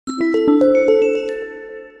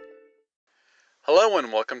Hello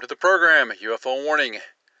and welcome to the program, UFO Warning.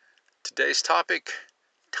 Today's topic,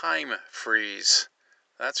 time freeze.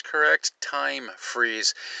 That's correct, time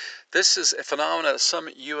freeze. This is a phenomenon that some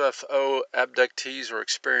UFO abductees or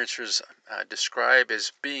experiencers describe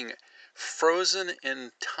as being frozen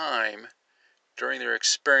in time during their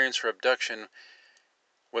experience or abduction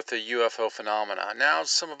with the UFO phenomena. Now,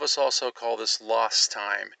 some of us also call this lost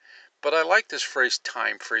time. But I like this phrase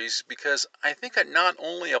time freeze because I think it not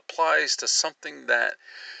only applies to something that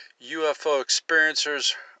UFO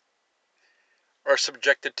experiencers are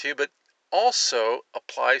subjected to, but also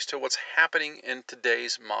applies to what's happening in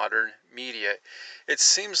today's modern media. It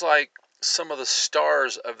seems like some of the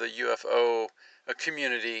stars of the UFO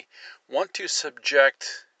community want to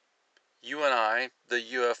subject you and I, the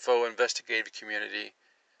UFO investigative community,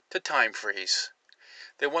 to time freeze.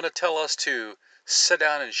 They want to tell us to sit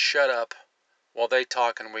down and shut up while they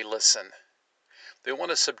talk and we listen. They want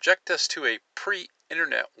to subject us to a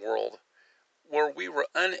pre-internet world where we were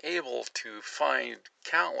unable to find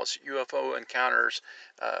countless UFO encounters,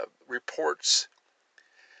 reports,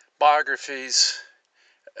 biographies,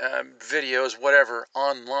 videos, whatever,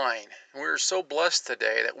 online. And we're so blessed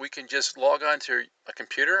today that we can just log on to a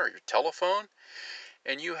computer or your telephone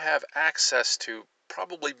and you have access to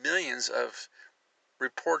probably millions of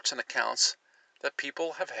reports and accounts that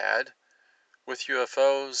people have had with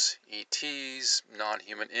UFOs, ETs,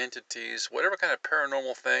 non-human entities, whatever kind of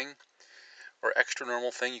paranormal thing or extra normal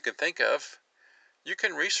thing you can think of. You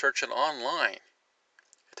can research it online.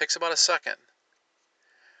 It takes about a second.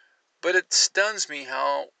 But it stuns me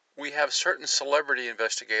how we have certain celebrity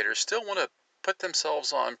investigators still want to put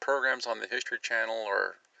themselves on programs on the History Channel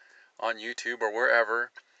or on YouTube or wherever,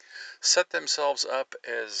 set themselves up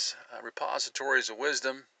as repositories of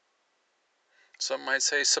wisdom, some might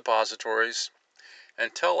say suppositories,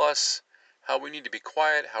 and tell us how we need to be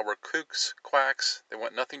quiet, how we're kooks, quacks, they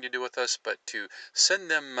want nothing to do with us but to send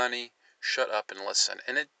them money, shut up and listen.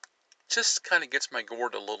 And it just kind of gets my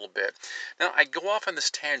gourd a little bit. Now, I go off on this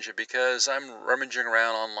tangent because I'm rummaging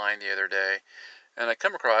around online the other day, and I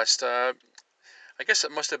come across, I guess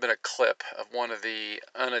it must have been a clip of one of the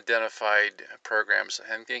unidentified programs,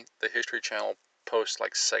 and the History Channel posts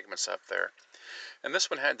like segments up there. And this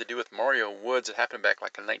one had to do with Mario Woods. It happened back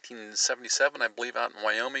like in 1977, I believe, out in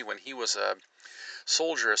Wyoming when he was a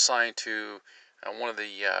soldier assigned to one of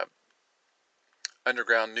the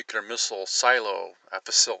underground nuclear missile silo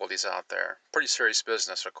facilities out there. Pretty serious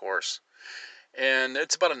business, of course. And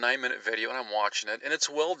it's about a 9-minute video, and I'm watching it, and it's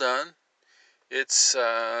well done. It's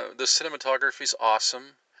the cinematography's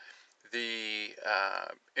awesome. The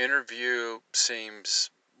interview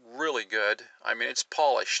seems really good. I mean, it's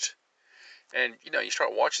polished. And, you know, you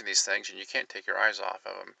start watching these things and you can't take your eyes off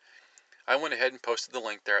of them. I went ahead and posted the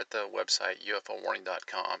link there at the website,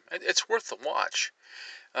 ufowarning.com. It's worth the watch.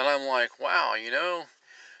 And I'm like, wow, you know,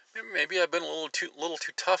 maybe I've been a little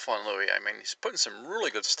too tough on Louis. I mean, he's putting some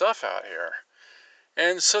really good stuff out here.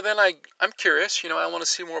 And so then I'm curious, you know, I want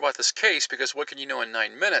to see more about this case because what can you know in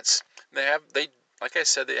 9 minutes? They like I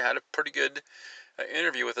said, they had a pretty good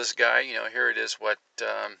interview with this guy. You know, here it is,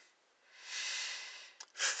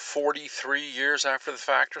 43 years after the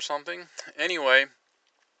fact or something. Anyway,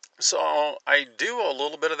 so I do a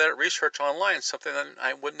little bit of that research online, something that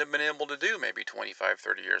I wouldn't have been able to do maybe 25,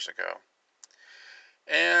 30 years ago.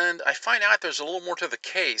 And I find out there's a little more to the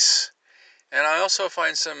case. And I also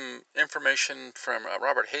find some information from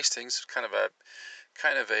Robert Hastings, kind of a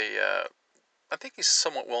I think he's a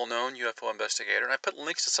somewhat well-known UFO investigator. And I put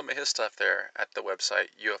links to some of his stuff there at the website,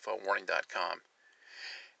 ufowarning.com.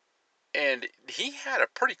 And he had a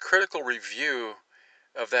pretty critical review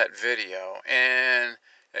of that video, and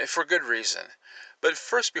for good reason. But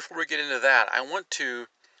first, before we get into that, I want to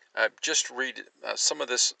just read some of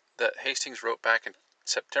this that Hastings wrote back in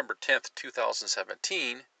September 10th,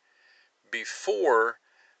 2017, before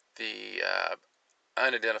the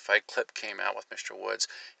unidentified clip came out with Mr. Woods.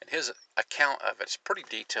 And his account of it's pretty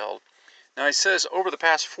detailed. Now, he says, over the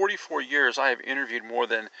past 44 years, I have interviewed more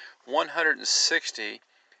than 160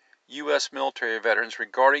 U.S. military veterans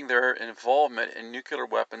regarding their involvement in nuclear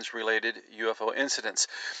weapons-related UFO incidents.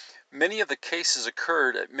 Many of the cases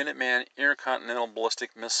occurred at Minuteman intercontinental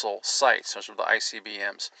ballistic missile sites, those are the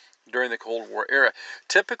ICBMs, during the Cold War era.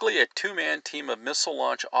 Typically, a two-man team of missile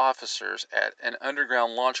launch officers at an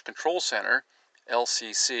underground launch control center,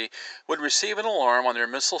 LCC, would receive an alarm on their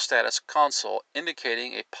missile status console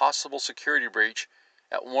indicating a possible security breach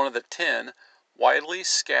at one of the 10 widely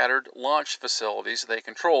scattered launch facilities they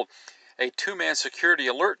controlled. A two-man security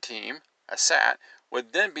alert team, a SAT,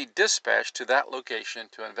 would then be dispatched to that location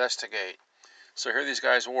to investigate. So here these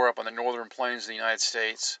guys were up on the northern plains of the United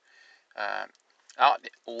States, out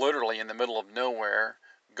literally in the middle of nowhere,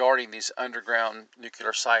 guarding these underground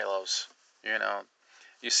nuclear silos. You know,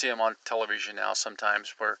 you see them on television now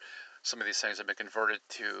sometimes where some of these things have been converted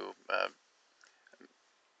to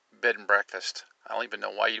bed and breakfast. I don't even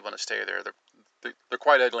know why you'd want to stay there. They're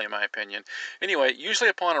quite ugly in my opinion. Anyway, usually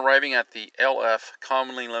upon arriving at the LF,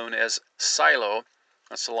 commonly known as silo,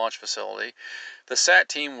 that's the launch facility, the SAT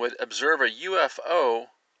team would observe a UFO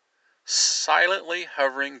silently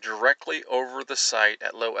hovering directly over the site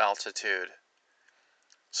at low altitude.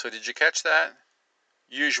 So did you catch that?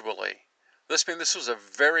 Usually. This was a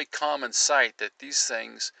very common sight that these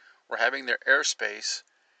things were having their airspace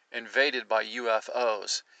invaded by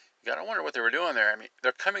UFOs. You gotta wonder what they were doing there. I mean,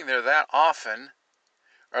 they're coming there that often.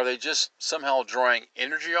 Are they just somehow drawing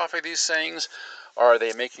energy off of these things? Or are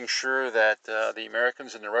they making sure that the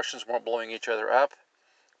Americans and the Russians weren't blowing each other up?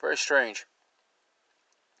 Very strange.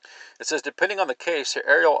 It says, depending on the case, the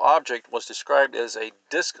aerial object was described as a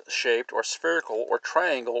disc-shaped or spherical or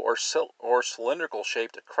triangle or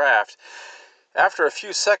cylindrical-shaped craft. After a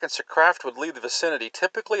few seconds, the craft would leave the vicinity,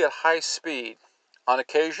 typically at high speed. On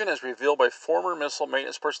occasion, as revealed by former missile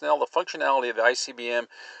maintenance personnel, the functionality of the ICBM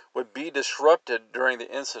would be disrupted during the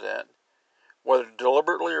incident, whether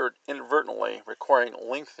deliberately or inadvertently, requiring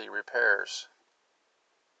lengthy repairs.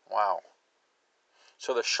 Wow.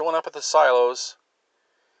 So they're showing up at the silos,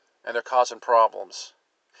 and they're causing problems.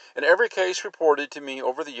 In every case reported to me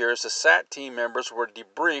over the years, the SAT team members were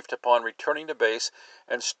debriefed upon returning to base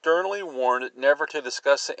and sternly warned never to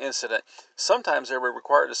discuss the incident. Sometimes they were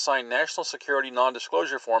required to sign national security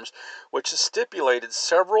non-disclosure forms, which stipulated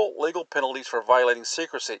several legal penalties for violating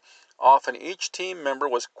secrecy. Often each team member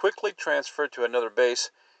was quickly transferred to another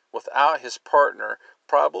base without his partner,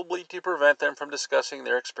 probably to prevent them from discussing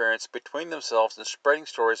their experience between themselves and spreading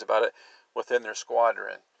stories about it within their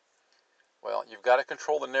squadron. Well, you've got to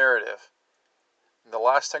control the narrative. The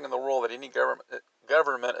last thing in the world that any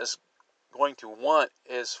government is going to want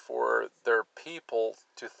is for their people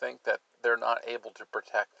to think that they're not able to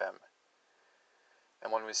protect them.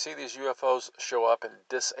 And when we see these UFOs show up and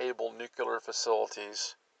disable nuclear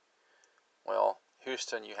facilities, well,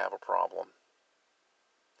 Houston, you have a problem.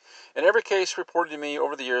 In every case reported to me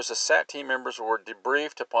over the years, the SAT team members were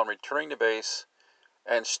debriefed upon returning to base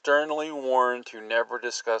and sternly warned to never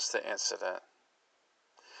discuss the incident.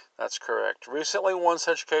 That's correct. Recently, one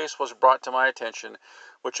such case was brought to my attention,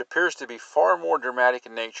 which appears to be far more dramatic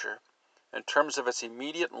in nature, in terms of its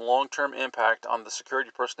immediate and long-term impact on the security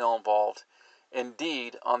personnel involved.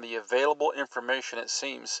 Indeed, on the available information, it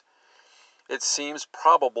seems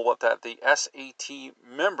probable that the SAT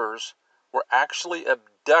members were actually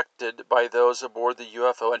abducted by those aboard the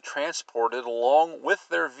UFO and transported along with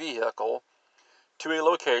their vehicle to a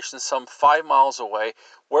location some 5 miles away,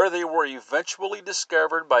 where they were eventually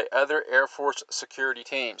discovered by other Air Force security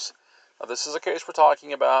teams. Now, this is a case we're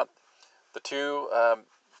talking about. The two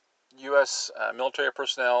U.S. Military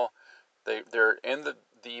personnel, they're in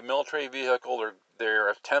the military vehicle. They're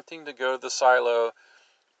attempting to go to the silo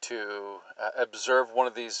to observe one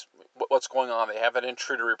of these, what's going on. They have an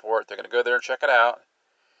intruder report. They're going to go there and check it out.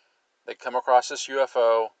 They come across this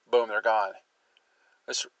UFO. Boom, they're gone.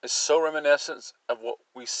 This is so reminiscent of what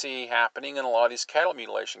we see happening in a lot of these cattle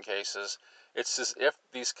mutilation cases. It's as if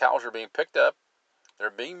these cows are being picked up, they're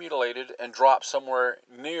being mutilated, and dropped somewhere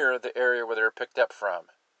near the area where they're picked up from.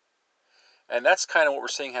 And that's kind of what we're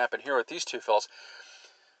seeing happen here with these two fellas.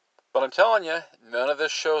 But I'm telling you, none of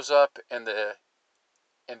this shows up in the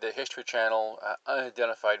History Channel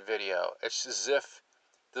unidentified video. It's as if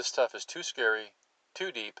this stuff is too scary,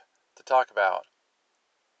 too deep to talk about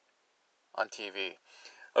on TV.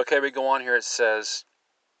 Okay, we go on here. It says,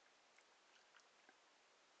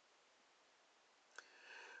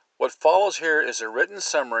 what follows here is a written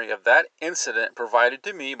summary of that incident provided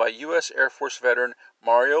to me by U.S. Air Force veteran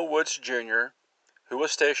Mario Woods, Jr., who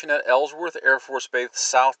was stationed at Ellsworth Air Force Base,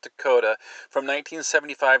 South Dakota, from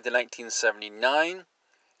 1975 to 1979.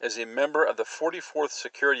 As a member of the 44th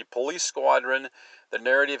Security Police Squadron, the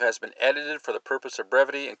narrative has been edited for the purpose of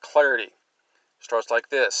brevity and clarity. It starts like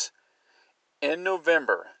this. In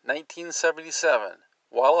November 1977,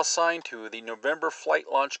 while assigned to the November Flight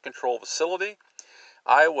Launch Control Facility,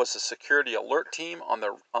 I was the security alert team on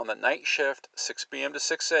the night shift, 6 p.m. to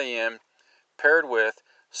 6 a.m., paired with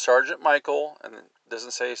Sergeant Michael, and it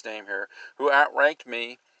doesn't say his name here, who outranked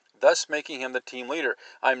me, thus making him the team leader.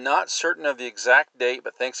 I'm not certain of the exact date,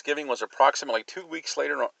 but Thanksgiving was approximately 2 weeks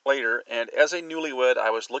later, and as a newlywed,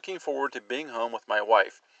 I was looking forward to being home with my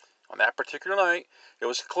wife. On that particular night, it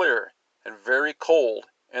was clear and very cold,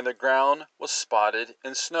 and the ground was spotted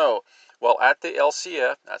in snow. While at the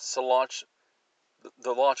LCF, that's the launch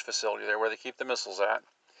the launch facility there where they keep the missiles at.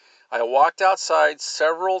 I walked outside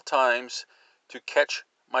several times to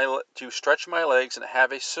stretch my legs and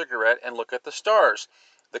have a cigarette and look at the stars.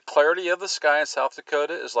 The clarity of the sky in South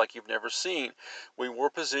Dakota is like you've never seen. We were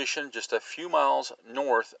positioned just a few miles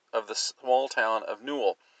north of the small town of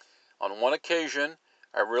Newell. On one occasion,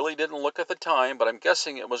 I really didn't look at the time, but I'm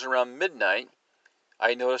guessing it was around midnight.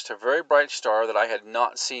 I noticed a very bright star that I had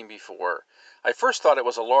not seen before. I first thought it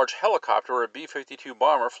was a large helicopter or a B-52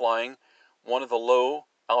 bomber flying one of the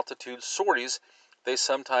low-altitude sorties they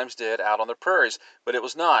sometimes did out on the prairies, but it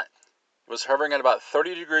was not. It was hovering at about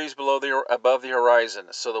 30 degrees above the horizon,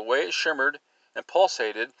 so the way it shimmered and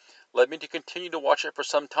pulsated led me to continue to watch it for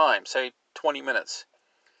some time, say 20 minutes.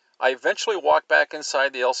 I eventually walked back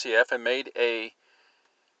inside the LCF and made a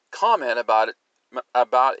comment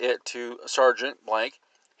about it to Sergeant Blank.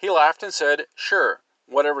 He laughed and said, "Sure,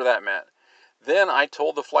 whatever that meant." Then I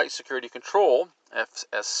told the Flight Security Control,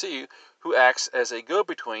 FSC, who acts as a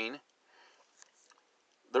go-between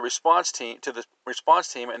the response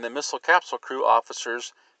team and the missile capsule crew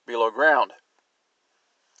officers below ground.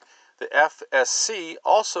 The FSC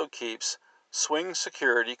also keeps Swing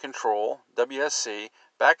Security Control, WSC,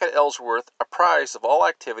 back at Ellsworth apprised of all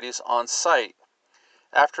activities on site.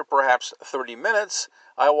 After perhaps 30 minutes,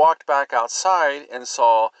 I walked back outside and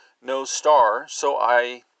saw no star, so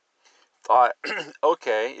I thought,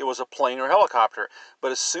 okay, it was a plane or helicopter.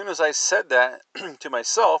 But as soon as I said that to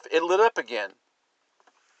myself, it lit up again.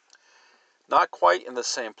 Not quite in the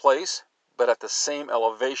same place, but at the same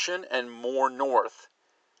elevation and more north.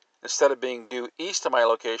 Instead of being due east of my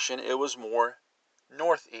location, it was more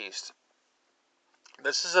northeast.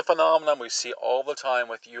 This is a phenomenon we see all the time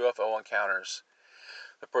with UFO encounters.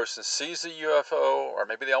 The person sees a UFO, or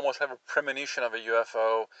maybe they almost have a premonition of a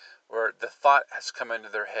UFO, where the thought has come into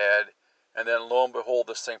their head, and then lo and behold,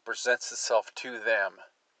 this thing presents itself to them.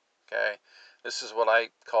 Okay, this is what I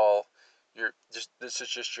call this is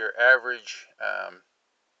just your average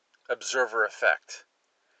observer effect.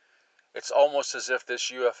 It's almost as if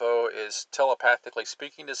this UFO is telepathically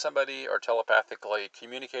speaking to somebody or telepathically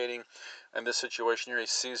communicating. In this situation here, he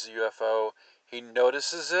sees the UFO, he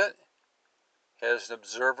notices it, has an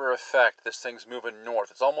observer effect. This thing's moving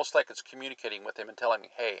north. It's almost like it's communicating with him and telling me,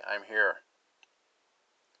 hey, I'm here.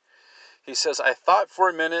 He says, I thought for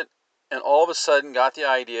a minute and all of a sudden got the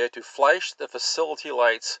idea to flash the facility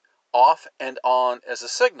lights off and on as a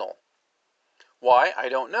signal. Why? I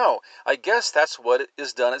don't know. I guess that's what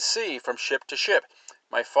is done at sea, from ship to ship.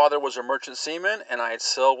 My father was a merchant seaman, and I had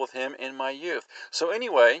sailed with him in my youth. So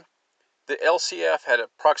anyway, the LCF had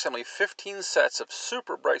approximately 15 sets of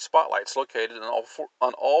super bright spotlights located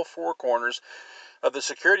on all four corners of the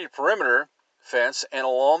security perimeter fence and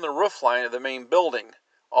along the roof line of the main building,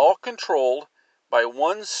 all controlled by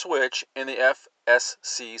one switch in the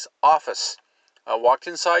FSC's office. I walked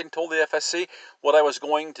inside and told the FSC what I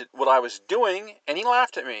was doing, and he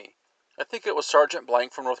laughed at me. I think it was Sergeant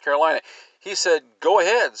Blank from North Carolina. He said, "Go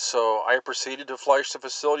ahead." So I proceeded to flash the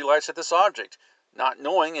facility lights at this object, not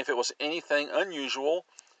knowing if it was anything unusual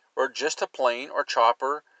or just a plane or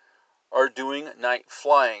chopper or doing night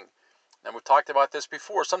flying. And we've talked about this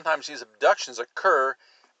before. Sometimes these abductions occur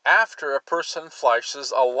after a person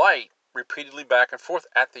flashes a light repeatedly back and forth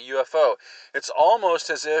at the UFO. It's almost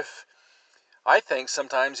as if, I think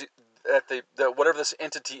sometimes, that whatever this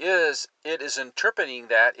entity is, it is interpreting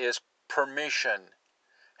that as permission.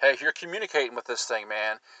 Hey, you're communicating with this thing,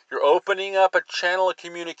 man. You're opening up a channel of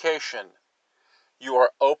communication. You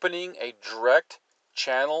are opening a direct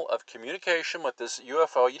channel of communication with this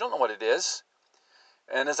UFO. You don't know what it is.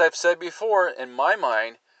 And as I've said before, in my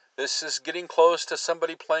mind, this is getting close to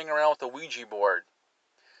somebody playing around with a Ouija board.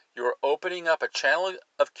 You're opening up a channel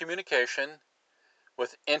of communication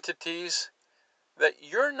with entities that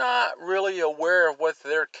you're not really aware of what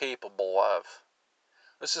they're capable of.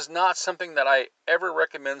 This is not something that I ever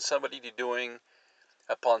recommend somebody to doing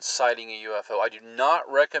upon sighting a UFO. I do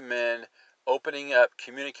not recommend opening up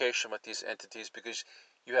communication with these entities because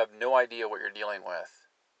you have no idea what you're dealing with.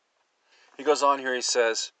 He goes on here, he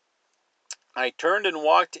says, I turned and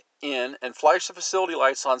walked in and flashed the facility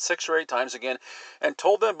lights on 6 or 8 times again and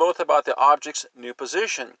told them both about the object's new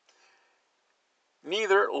position.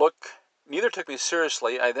 Neither took me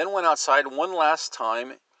seriously. I then went outside one last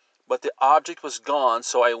time, but the object was gone,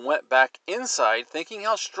 so I went back inside, thinking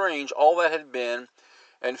how strange all that had been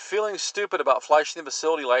and feeling stupid about flashing the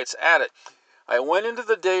facility lights at it. I went into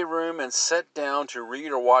the day room and sat down to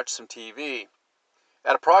read or watch some TV.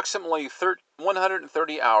 At approximately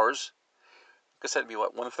 130 hours, I guess that'd be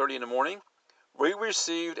 1:30 in the morning, we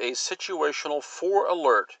received a situational 4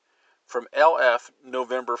 alert from LF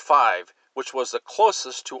November 5, which was the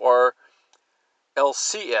closest to our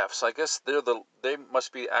LCF. So I guess they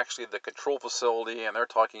must be actually the control facility, and they're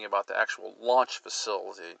talking about the actual launch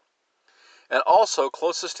facility. And also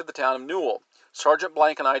closest to the town of Newell. Sergeant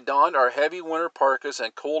Blank and I donned our heavy winter parkas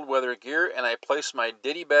and cold weather gear, and I placed my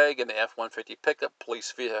ditty bag in the F-150 pickup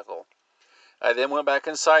police vehicle. I then went back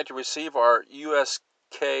inside to receive our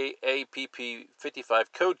USKAPP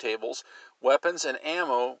 55 code tables, weapons, and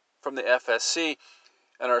ammo from the FSC,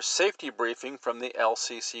 and our safety briefing from the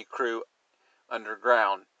LCC crew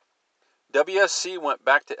underground. WSC went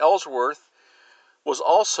back to Ellsworth, was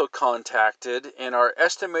also contacted, and our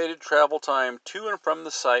estimated travel time to and from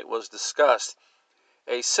the site was discussed.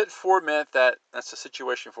 A SIT-4 meant that, that's a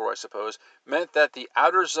situation 4 I suppose, meant that the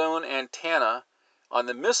outer zone antenna on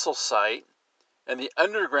the missile site and the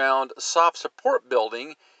underground SOP support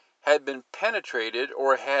building had been penetrated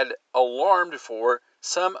or had alarmed for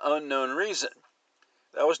some unknown reason.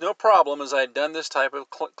 That was no problem, as I had done this type of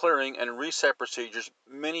clearing and reset procedures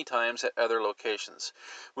many times at other locations.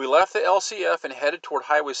 We left the LCF and headed toward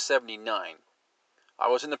Highway 79. I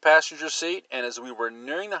was in the passenger seat, and as we were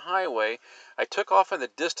nearing the highway, I took off in the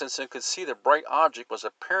distance and could see the bright object was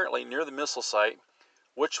apparently near the missile site,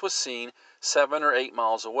 which was seen 7 or 8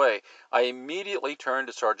 miles away. I immediately turned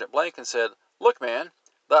to Sergeant Blank and said, "Look, man,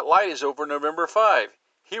 that light is over November 5.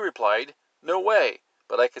 He replied, "No way,"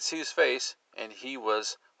 but I could see his face, and he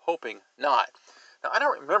was hoping not. Now, I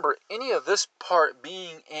don't remember any of this part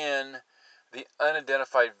being in the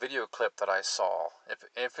unidentified video clip that I saw.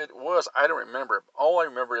 If it was, I don't remember. All I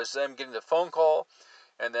remember is them getting the phone call,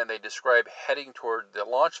 and then they describe heading toward the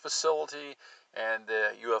launch facility and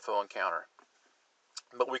the UFO encounter.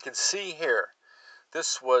 But we can see here,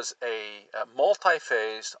 this was a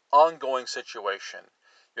multi-phased, ongoing situation.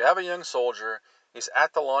 You have a young soldier. He's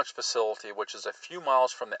at the launch facility, which is a few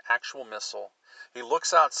miles from the actual missile. He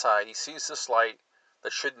looks outside. He sees this light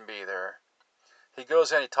that shouldn't be there. He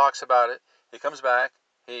goes in. He talks about it. He comes back.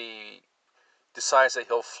 He decides that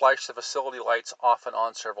he'll flash the facility lights off and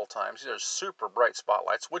on several times. These are super bright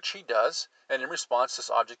spotlights, which he does. And in response, this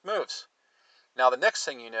object moves. Now, the next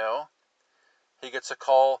thing you know, he gets a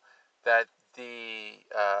call that the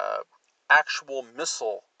actual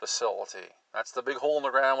missile facility, that's the big hole in the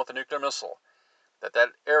ground with the nuclear missile,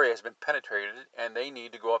 that area has been penetrated, and they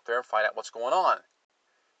need to go up there and find out what's going on.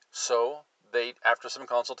 So they, after some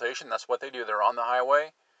consultation, that's what they do. They're on the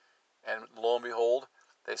highway, and lo and behold,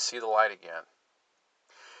 they see the light again.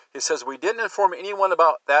 He says, "We didn't inform anyone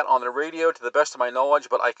about that on the radio to the best of my knowledge,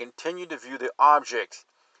 but I continued to view the object.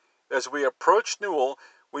 As we approached Newell,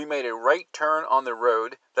 we made a right turn on the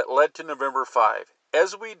road that led to November 5.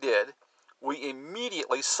 As we did, we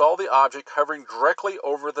immediately saw the object hovering directly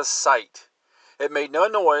over the site. It made no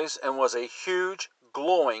noise and was a huge,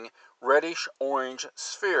 glowing, reddish-orange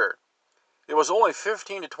sphere. It was only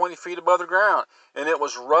 15 to 20 feet above the ground, and it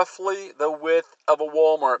was roughly the width of a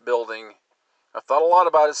Walmart building. I've thought a lot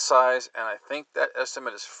about its size, and I think that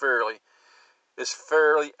estimate is fairly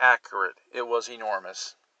accurate. It was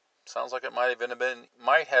enormous." Sounds like it might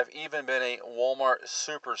have even been a Walmart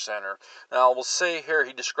supercenter. Now, we'll say here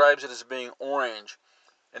he describes it as being orange.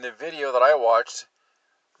 In the video that I watched,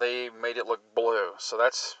 they made it look blue, so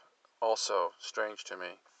that's also strange to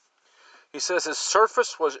me. He says his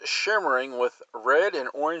surface was shimmering with red and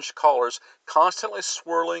orange colors, constantly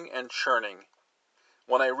swirling and churning.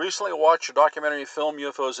 When I recently watched your documentary film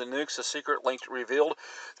UFOs and Nukes, The Secret Link revealed,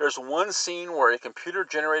 there's one scene where a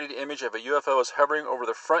computer-generated image of a UFO is hovering over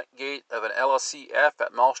the front gate of an LCF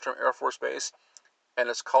at Malmstrom Air Force Base, and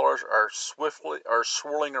its colors are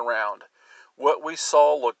swirling around. What we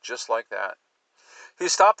saw looked just like that. He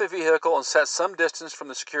stopped the vehicle and sat some distance from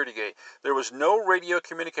the security gate. There was no radio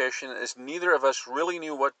communication, as neither of us really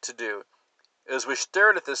knew what to do. As we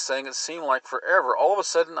stared at this thing, it seemed like forever. All of a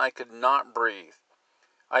sudden, I could not breathe.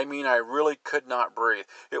 I mean, I really could not breathe.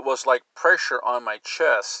 It was like pressure on my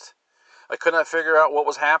chest. I could not figure out what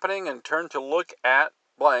was happening and turned to look at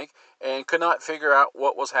Blank and could not figure out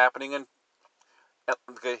what was happening. And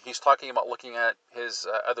he's talking about looking at his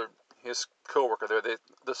co-worker there,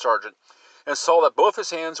 the sergeant, and saw that both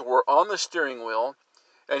his hands were on the steering wheel,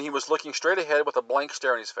 and he was looking straight ahead with a blank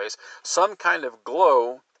stare on his face. Some kind of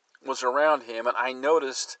glow was around him, and I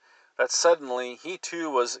noticed that suddenly he too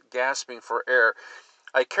was gasping for air.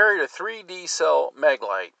 I carried a 3D cell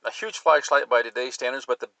Maglite, a huge flashlight by today's standards,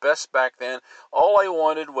 but the best back then. All I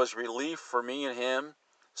wanted was relief for me and him,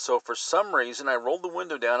 so for some reason I rolled the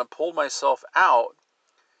window down and pulled myself out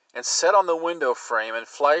and sat on the window frame and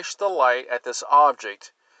flashed the light at this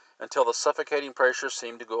object until the suffocating pressure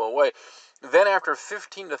seemed to go away. Then after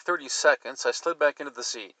 15 to 30 seconds, I slid back into the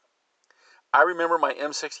seat. I remember my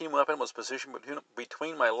M16 weapon was positioned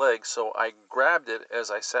between my legs, so I grabbed it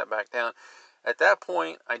as I sat back down. At that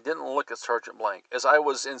point, I didn't look at Sergeant Blank, as I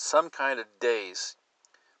was in some kind of daze.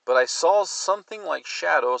 But I saw something like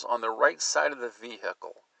shadows on the right side of the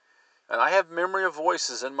vehicle. And I have memory of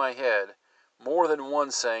voices in my head, more than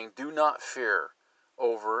one saying, "Do not fear,"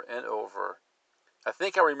 over and over. I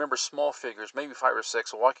think I remember small figures, maybe 5 or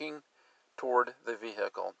 6, walking toward the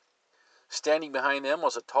vehicle. Standing behind them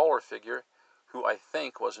was a taller figure, who I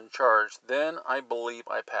think was in charge. Then I believe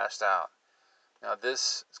I passed out. Now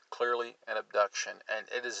this is clearly an abduction, and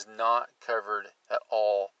it is not covered at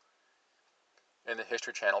all in the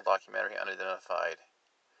History Channel documentary Unidentified.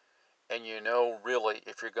 And you know, really,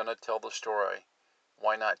 if you're going to tell the story,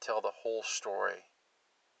 why not tell the whole story?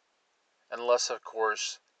 Unless, of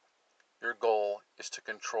course, your goal is to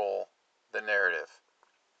control the narrative.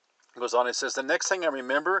 It goes on, it says, the next thing I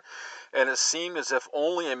remember, and it seemed as if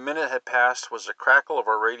only a minute had passed, was the crackle of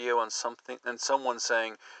our radio and someone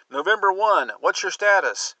saying, "November 1, what's your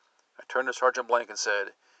status?" I turned to Sergeant Blank and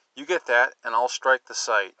said, "You get that, and I'll strike the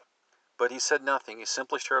site." But he said nothing. He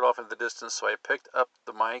simply stared off into the distance, so I picked up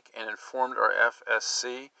the mic and informed our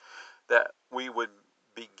FSC that we would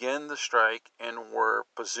begin the strike and were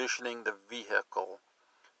positioning the vehicle.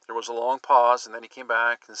 There was a long pause, and then he came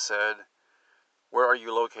back and said, "Where are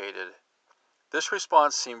you located?" This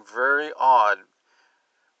response seemed very odd,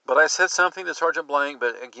 but I said something to Sergeant Blank,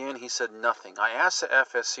 but again he said nothing. I asked the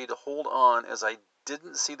FSC to hold on, as I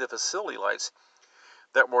didn't see the facility lights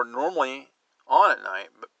that were normally on at night.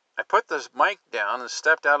 But I put the mic down and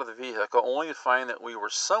stepped out of the vehicle, only to find that we were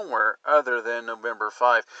somewhere other than November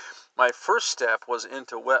 5. My first step was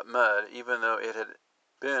into wet mud, even though it had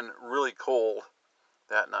been really cold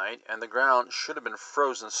that night, and the ground should have been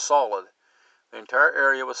frozen solid. The entire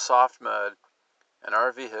area was soft mud, and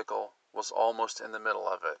our vehicle was almost in the middle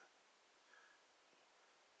of it.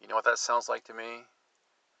 You know what that sounds like to me?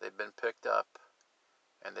 They've been picked up,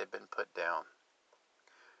 and they've been put down.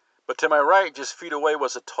 But to my right, just feet away,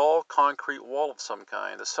 was a tall concrete wall of some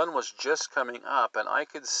kind. The sun was just coming up, and I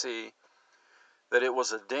could see that it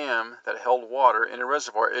was a dam that held water in a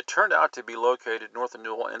reservoir. It turned out to be located north of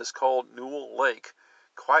Newell, and is called Newell Lake,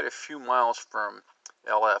 quite a few miles from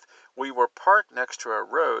LF. We were parked next to a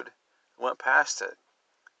road, went past it.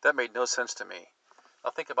 That made no sense to me.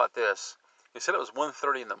 Now think about this. He said it was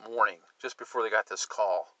 1:30 in the morning, just before they got this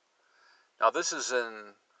call. Now this is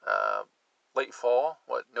in late fall,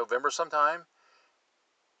 November sometime?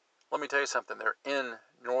 Let me tell you something. They're in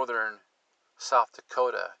northern South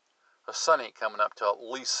Dakota. The sun ain't coming up till at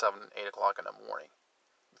least 7, 8 o'clock in the morning.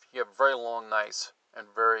 You have very long nights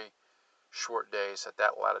and very short days at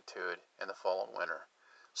that latitude in the fall and winter.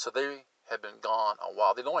 So they had been gone a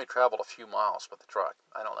while. They'd only traveled a few miles with the truck.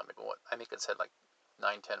 I don't know, maybe what, I think it said like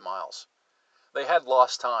 9, 10 miles. They had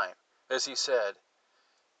lost time, as he said,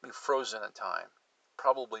 been frozen in time,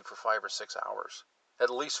 probably for 5 or 6 hours, at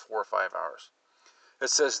least 4 or 5 hours. It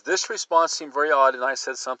says, this response seemed very odd, and I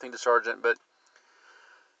said something to Sergeant, but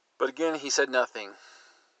again, he said nothing.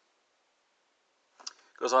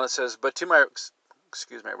 Goes on, it says, but to my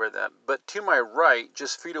right,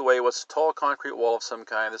 just feet away, was a tall concrete wall of some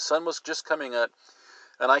kind. The sun was just coming up,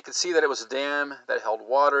 and I could see that it was a dam that held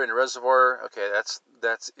water in a reservoir. Okay,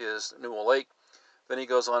 that is Newell Lake. Then he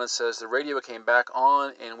goes on and says, the radio came back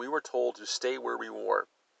on, and we were told to stay where we were.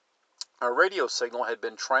 Our radio signal had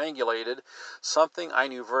been triangulated, something I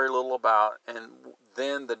knew very little about, and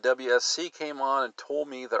then the WSC came on and told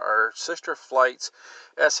me that our sister flight's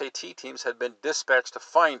SAT teams had been dispatched to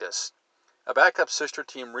find us. A backup sister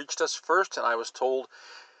team reached us first, and I was told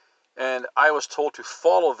to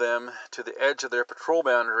follow them to the edge of their patrol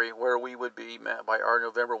boundary, where we would be met by our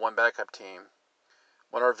November 1 backup team.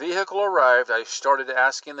 When our vehicle arrived, I started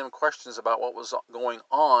asking them questions about what was going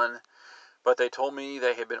on, but they told me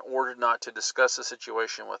they had been ordered not to discuss the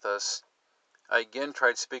situation with us. I again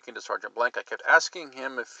tried speaking to Sergeant Blank. I kept asking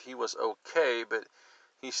him if he was okay, but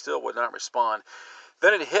he still would not respond.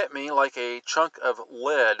 Then it hit me like a chunk of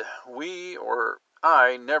lead.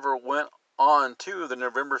 I never went on to the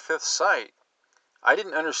November 5th site. I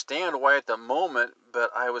didn't understand why at the moment,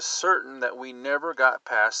 but I was certain that we never got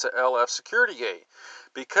past the LF security gate,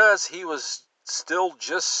 because he was still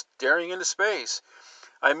just staring into space.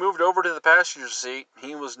 I moved over to the passenger seat.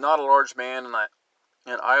 He was not a large man,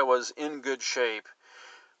 and I was in good shape.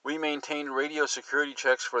 We maintained radio security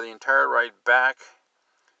checks for the entire ride back,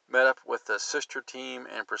 met up with the sister team,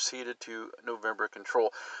 and proceeded to November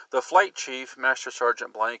control. The flight chief, Master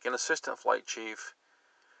Sergeant Blank, and Assistant Flight Chief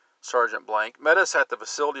Sergeant Blank met us at the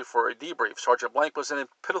facility for a debrief. Sergeant Blank was in a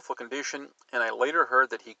pitiful condition, and I later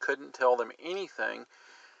heard that he couldn't tell them anything,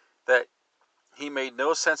 that He made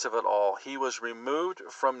no sense of it all. He was removed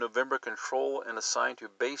from November Control and assigned to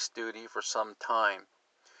base duty for some time.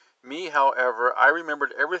 Me, however, I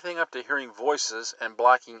remembered everything up to hearing voices and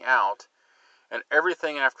blacking out, and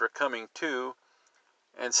everything after coming to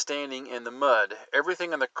and standing in the mud.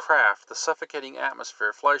 Everything in the craft, the suffocating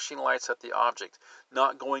atmosphere, flashing lights at the object,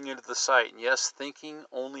 not going into the sight, and yes, thinking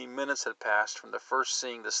only minutes had passed from the first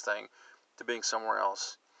seeing this thing to being somewhere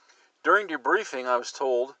else. During debriefing, I was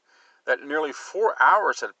told that nearly 4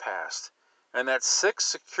 hours had passed, and that 6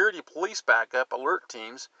 security police backup alert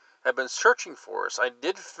teams had been searching for us. I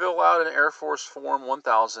did fill out an Air Force Form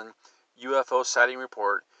 1000 UFO sighting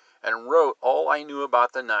report and wrote all I knew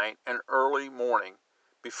about the night and early morning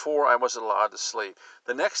before I was allowed to sleep.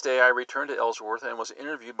 The next day, I returned to Ellsworth and was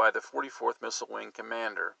interviewed by the 44th Missile Wing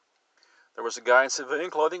commander. There was a guy in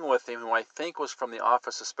civilian clothing with him who I think was from the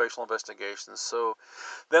Office of Special Investigations. So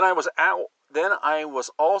then I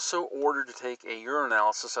was also ordered to take a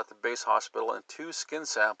urinalysis at the base hospital, and 2 skin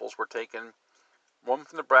samples were taken, one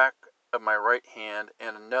from the back of my right hand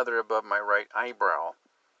and another above my right eyebrow,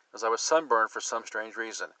 as I was sunburned for some strange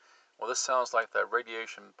reason. Well, this sounds like the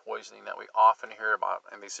radiation poisoning that we often hear about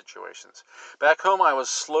in these situations. Back home, I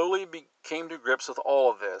came to grips with all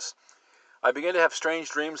of this. I began to have strange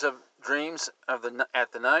dreams of the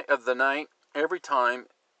night every time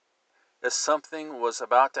as something was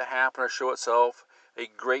about to happen or show itself. A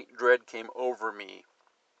great dread came over me.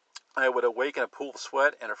 I would awake in a pool of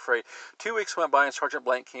sweat and afraid. 2 weeks went by and Sergeant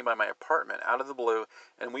Blank came by my apartment out of the blue,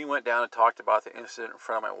 and we went down and talked about the incident in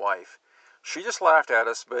front of my wife. She just laughed at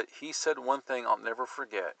us, but he said one thing I'll never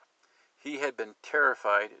forget. He had been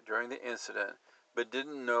terrified during the incident, but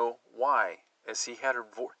didn't know why, as he had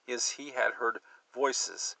heard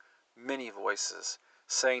voices, many voices,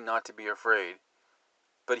 saying not to be afraid.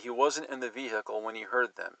 But he wasn't in the vehicle when he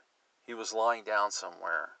heard them. He was lying down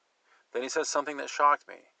somewhere. Then he said something that shocked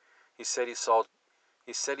me. He said he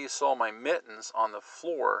saw my mittens on the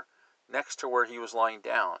floor next to where he was lying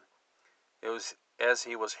down. It was as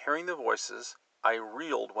he was hearing the voices. I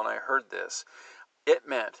reeled when I heard this. It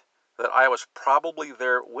meant that I was probably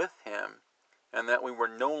there with him and that we were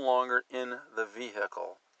no longer in the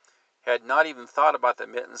vehicle. Had not even thought about the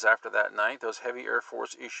mittens after that night, those heavy Air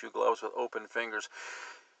Force issue gloves with open fingers.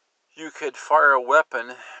 You could fire a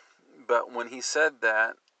weapon, but when he said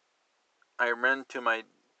that, I ran to my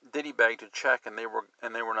ditty bag to check, and they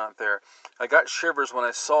were not there. I got shivers when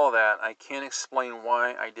I saw that. I can't explain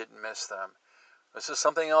why I didn't miss them. This is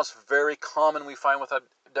something else very common we find with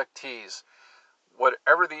abductees.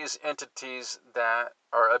 Whatever these entities that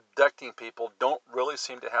are abducting people don't really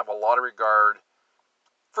seem to have a lot of regard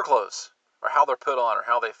for clothes or how they're put on or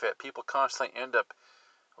how they fit. People constantly end up,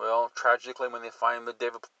 well, tragically, when they find them.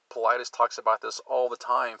 David Paulides talks about this all the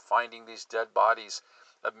time, finding these dead bodies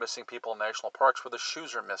of missing people in national parks where the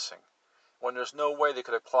shoes are missing, when there's no way they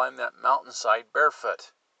could have climbed that mountainside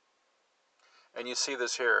barefoot. And you see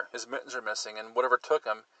this here. His mittens are missing, and whatever took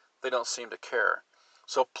him, they don't seem to care.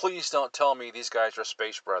 So please don't tell me these guys are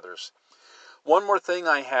space brothers. One more thing,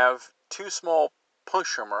 I have 2 small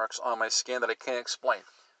puncture marks on my skin that I can't explain.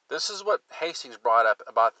 This is what Hastings brought up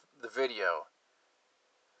about the video.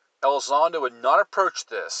 Elizondo would not approach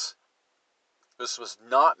this. This was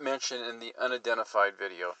not mentioned in the unidentified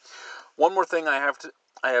video. One more thing, I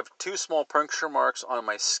have 2 small puncture marks on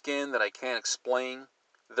my skin that I can't explain.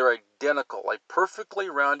 They're identical, a perfectly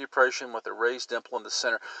round depression with a raised dimple in the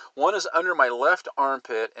center. One is under my left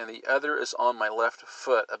armpit and the other is on my left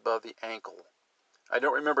foot above the ankle. I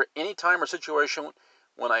don't remember any time or situation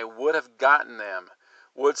when I would have gotten them.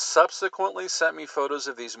 Wood subsequently sent me photos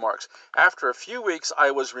of these marks. After a few weeks,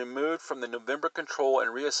 I was removed from the November Control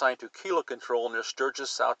and reassigned to Kilo Control near Sturgis,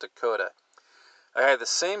 South Dakota. I had the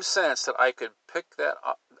same sense that I could pick that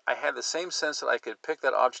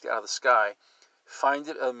object out of the sky, find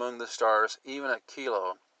it among the stars, even at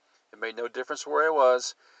Kilo. It made no difference where I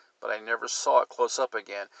was, but I never saw it close up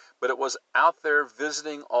again. But it was out there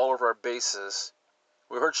visiting all of our bases.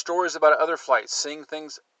 We heard stories about other flights, seeing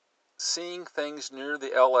things near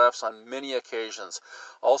the LFs on many occasions.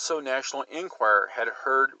 Also, National Enquirer had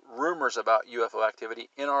heard rumors about UFO activity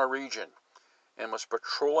in our region and was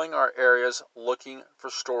patrolling our areas looking for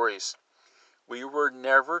stories. We were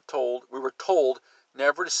told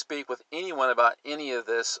never to speak with anyone about any of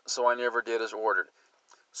this, so I never did as ordered.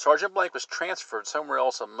 Sergeant Blank was transferred somewhere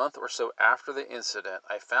else a month or so after the incident.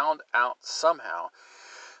 I found out somehow.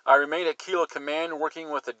 I remained at Kilo Command working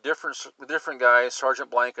with a different guy, Sergeant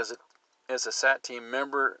Blank as a SAT team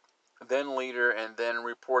member, then leader, and then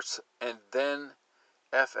reports, and then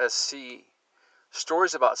FSC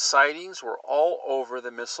Stories about sightings were all over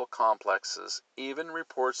the missile complexes, even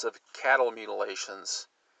reports of cattle mutilations.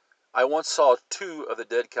 I once saw 2 of the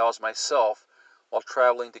dead cows myself while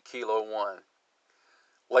traveling to Kilo 1.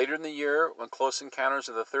 Later in the year, when Close Encounters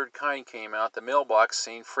of the Third Kind came out, the mailbox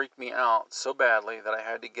scene freaked me out so badly that I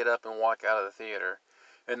had to get up and walk out of the theater.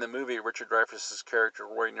 In the movie, Richard Dreyfuss's character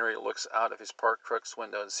Roy Neary looks out of his parked truck's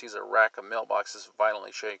window and sees a rack of mailboxes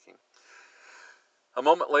violently shaking. A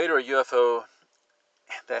moment later, a UFO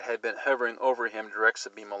that had been hovering over him directs a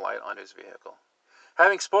beam of light onto his vehicle.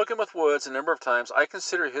 Having spoken with Woods a number of times, I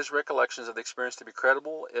consider his recollections of the experience to be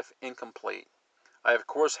credible, if incomplete. I, of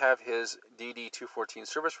course, have his DD-214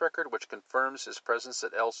 service record, which confirms his presence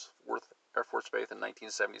at Ellsworth Air Force Base in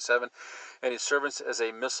 1977 and his service as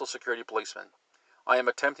a missile security policeman. I am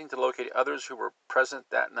attempting to locate others who were present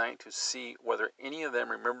that night to see whether any of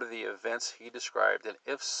them remember the events he described, and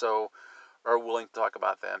if so, are willing to talk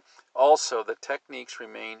about them. Also, the techniques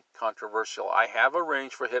remain controversial. I have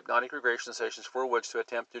arranged for hypnotic regression sessions for Woods to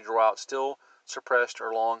attempt to draw out still suppressed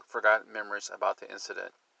or long forgotten memories about the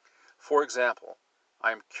incident. For example,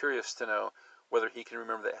 I am curious to know whether he can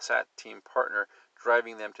remember the SAT team partner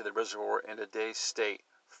driving them to the reservoir in a dazed state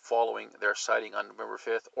following their sighting on November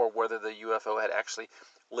 5th, or whether the UFO had actually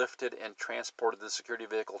lifted and transported the security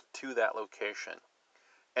vehicle to that location.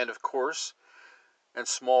 And of course, and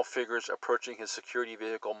small figures approaching his security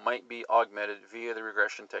vehicle might be augmented via the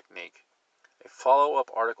regression technique. A follow-up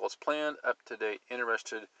article is planned, up-to-date,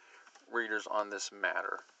 interested readers on this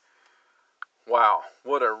matter. Wow,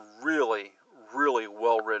 what a really, really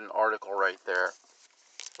well-written article right there.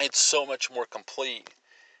 It's so much more complete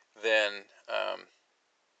than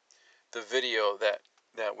the video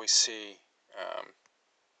that we see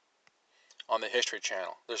on the History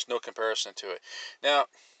Channel. There's no comparison to it. Now,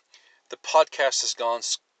 the podcast has gone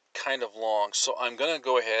kind of long, so I'm going to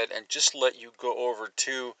go ahead and just let you go over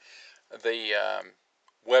to the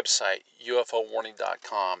website,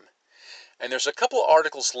 ufowarning.com. And there's a couple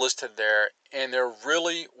articles listed there, and they're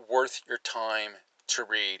really worth your time to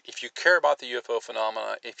read. If you care about the UFO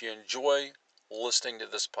phenomena, if you enjoy listening to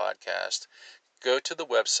this podcast, go to the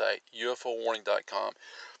website, ufowarning.com,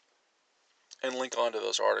 and link onto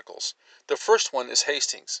those articles. The first one is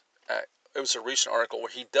Hastings. It was a recent article where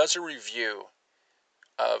he does a review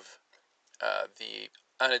of the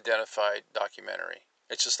Unidentified documentary.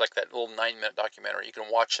 It's just like that little 9-minute documentary. You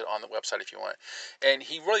can watch it on the website if you want. And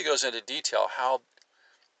he really goes into detail how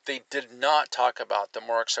they did not talk about the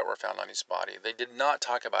marks that were found on his body. They did not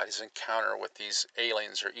talk about his encounter with these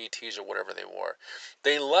aliens or ETs or whatever they were.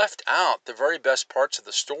 They left out the very best parts of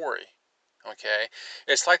the story. Okay?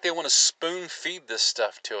 It's like they want to spoon feed this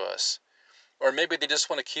stuff to us. Or maybe they just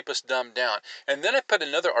want to keep us dumbed down. And then I put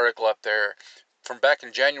another article up there from back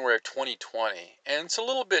in January of 2020, and it's a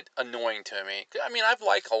little bit annoying to me. I mean, I've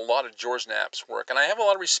liked a lot of George Knapp's work, and I have a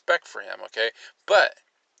lot of respect for him, okay? But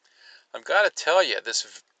I've got to tell you,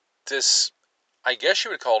 this, I guess you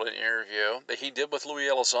would call it an interview that he did with Louis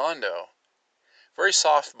Elizondo, very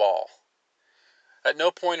softball. At no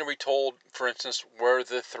point are we told, for instance, where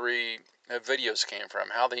the 3 videos came from,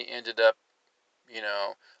 how they ended up,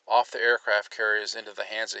 off the aircraft carriers into the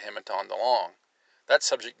hands of him and Tom DeLonge. That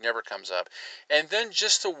subject never comes up. And then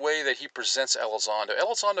just the way that he presents Elizondo.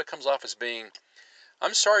 Elizondo comes off as being,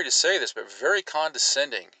 I'm sorry to say this, but very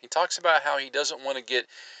condescending. He talks about how he doesn't want to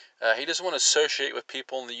he doesn't want to associate with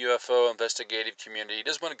people in the UFO investigative community. He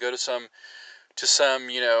doesn't want to go to some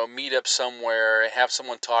meet up somewhere and have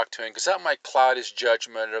someone talk to him, because that might cloud his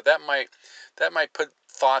judgment, or that might put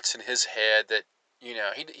thoughts in his head that, he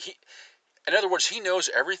in other words, he knows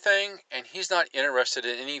everything, and he's not interested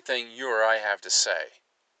in anything you or I have to say.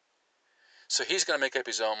 So he's going to make up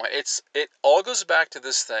his own mind. It all goes back to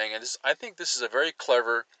this thing, and I think this is a very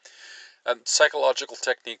clever psychological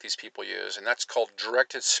technique these people use, and that's called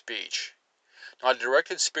directed speech. Now,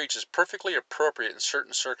 directed speech is perfectly appropriate in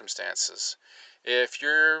certain circumstances. If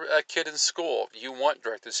you're a kid in school, you want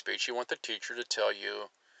directed speech. You want the teacher to tell you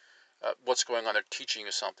what's going on. They're teaching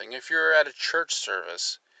you something. If you're at a church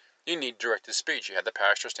service, you need directed speech. You have the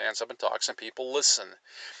pastor stands up and talks, and people listen.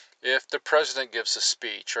 If the president gives a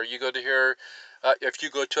speech, or you go to hear, if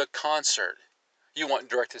you go to a concert, you want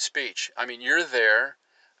directed speech. I mean, you're there,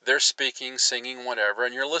 they're speaking, singing, whatever,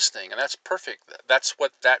 and you're listening, and that's perfect. That's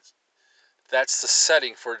the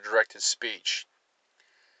setting for directed speech.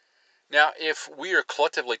 Now, if we are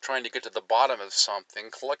collectively trying to get to the bottom of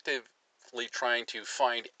something, collectively trying to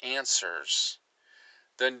find answers,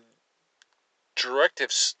 then directed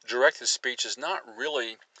speech is not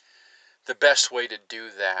really the best way to do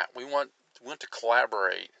that. We want to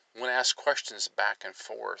collaborate. We want to ask questions back and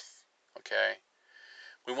forth. Okay?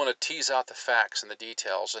 We want to tease out the facts and the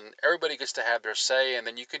details, and everybody gets to have their say, and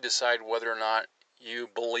then you can decide whether or not you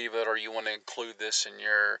believe it or you want to include this in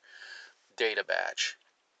your data batch.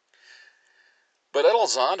 But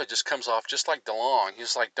Elizondo just comes off just like DeLong.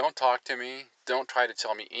 He's like, don't talk to me. Don't try to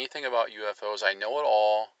tell me anything about UFOs. I know it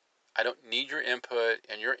all. I don't need your input,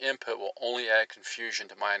 and your input will only add confusion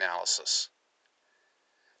to my analysis.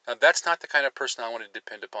 Now, that's not the kind of person I want to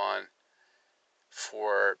depend upon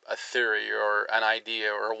for a theory or an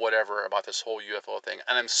idea or whatever about this whole UFO thing.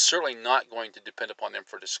 And I'm certainly not going to depend upon them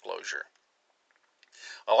for disclosure.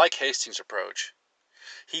 I like Hastings' approach.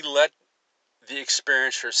 He let the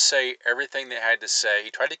experiencers say everything they had to say.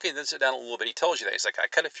 He tried to condense it down a little bit. He tells you that. He's like, I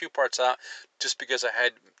cut a few parts out just because I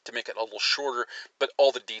had to make it a little shorter, but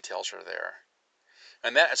all the details are there.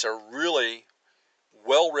 And that is a really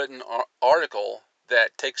well-written article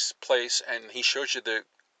that takes place, and he shows you the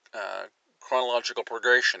chronological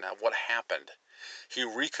progression of what happened. He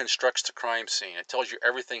reconstructs the crime scene. It tells you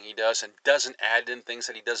everything he does and doesn't add in things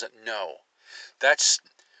that he doesn't know. That's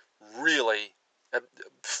really a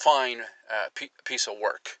fine piece of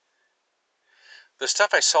work. The stuff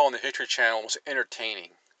I saw on the History Channel was entertaining,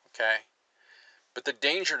 okay? But the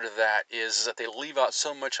danger to that is that they leave out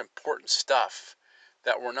so much important stuff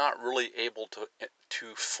that we're not really able to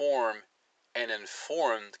form and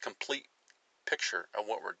inform the complete picture of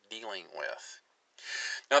what we're dealing with.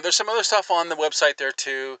 Now, there's some other stuff on the website there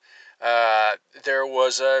too. There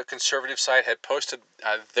was a conservative site had posted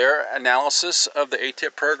their analysis of the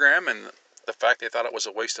ATIP program and the fact they thought it was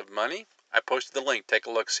a waste of money. I posted the link. Take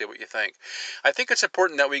a look, see what you think. I think it's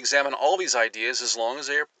important that we examine all these ideas as long as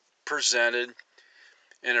they are presented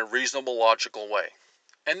in a reasonable, logical way.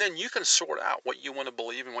 And then you can sort out what you want to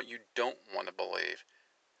believe and what you don't want to believe.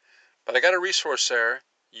 But I got a resource there,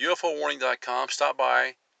 ufowarning.com. Stop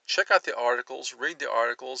by, check out the articles, read the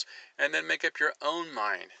articles, and then make up your own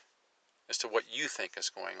mind as to what you think is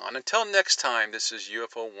going on. Until next time, this is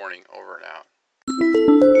UFO Warning, over and out.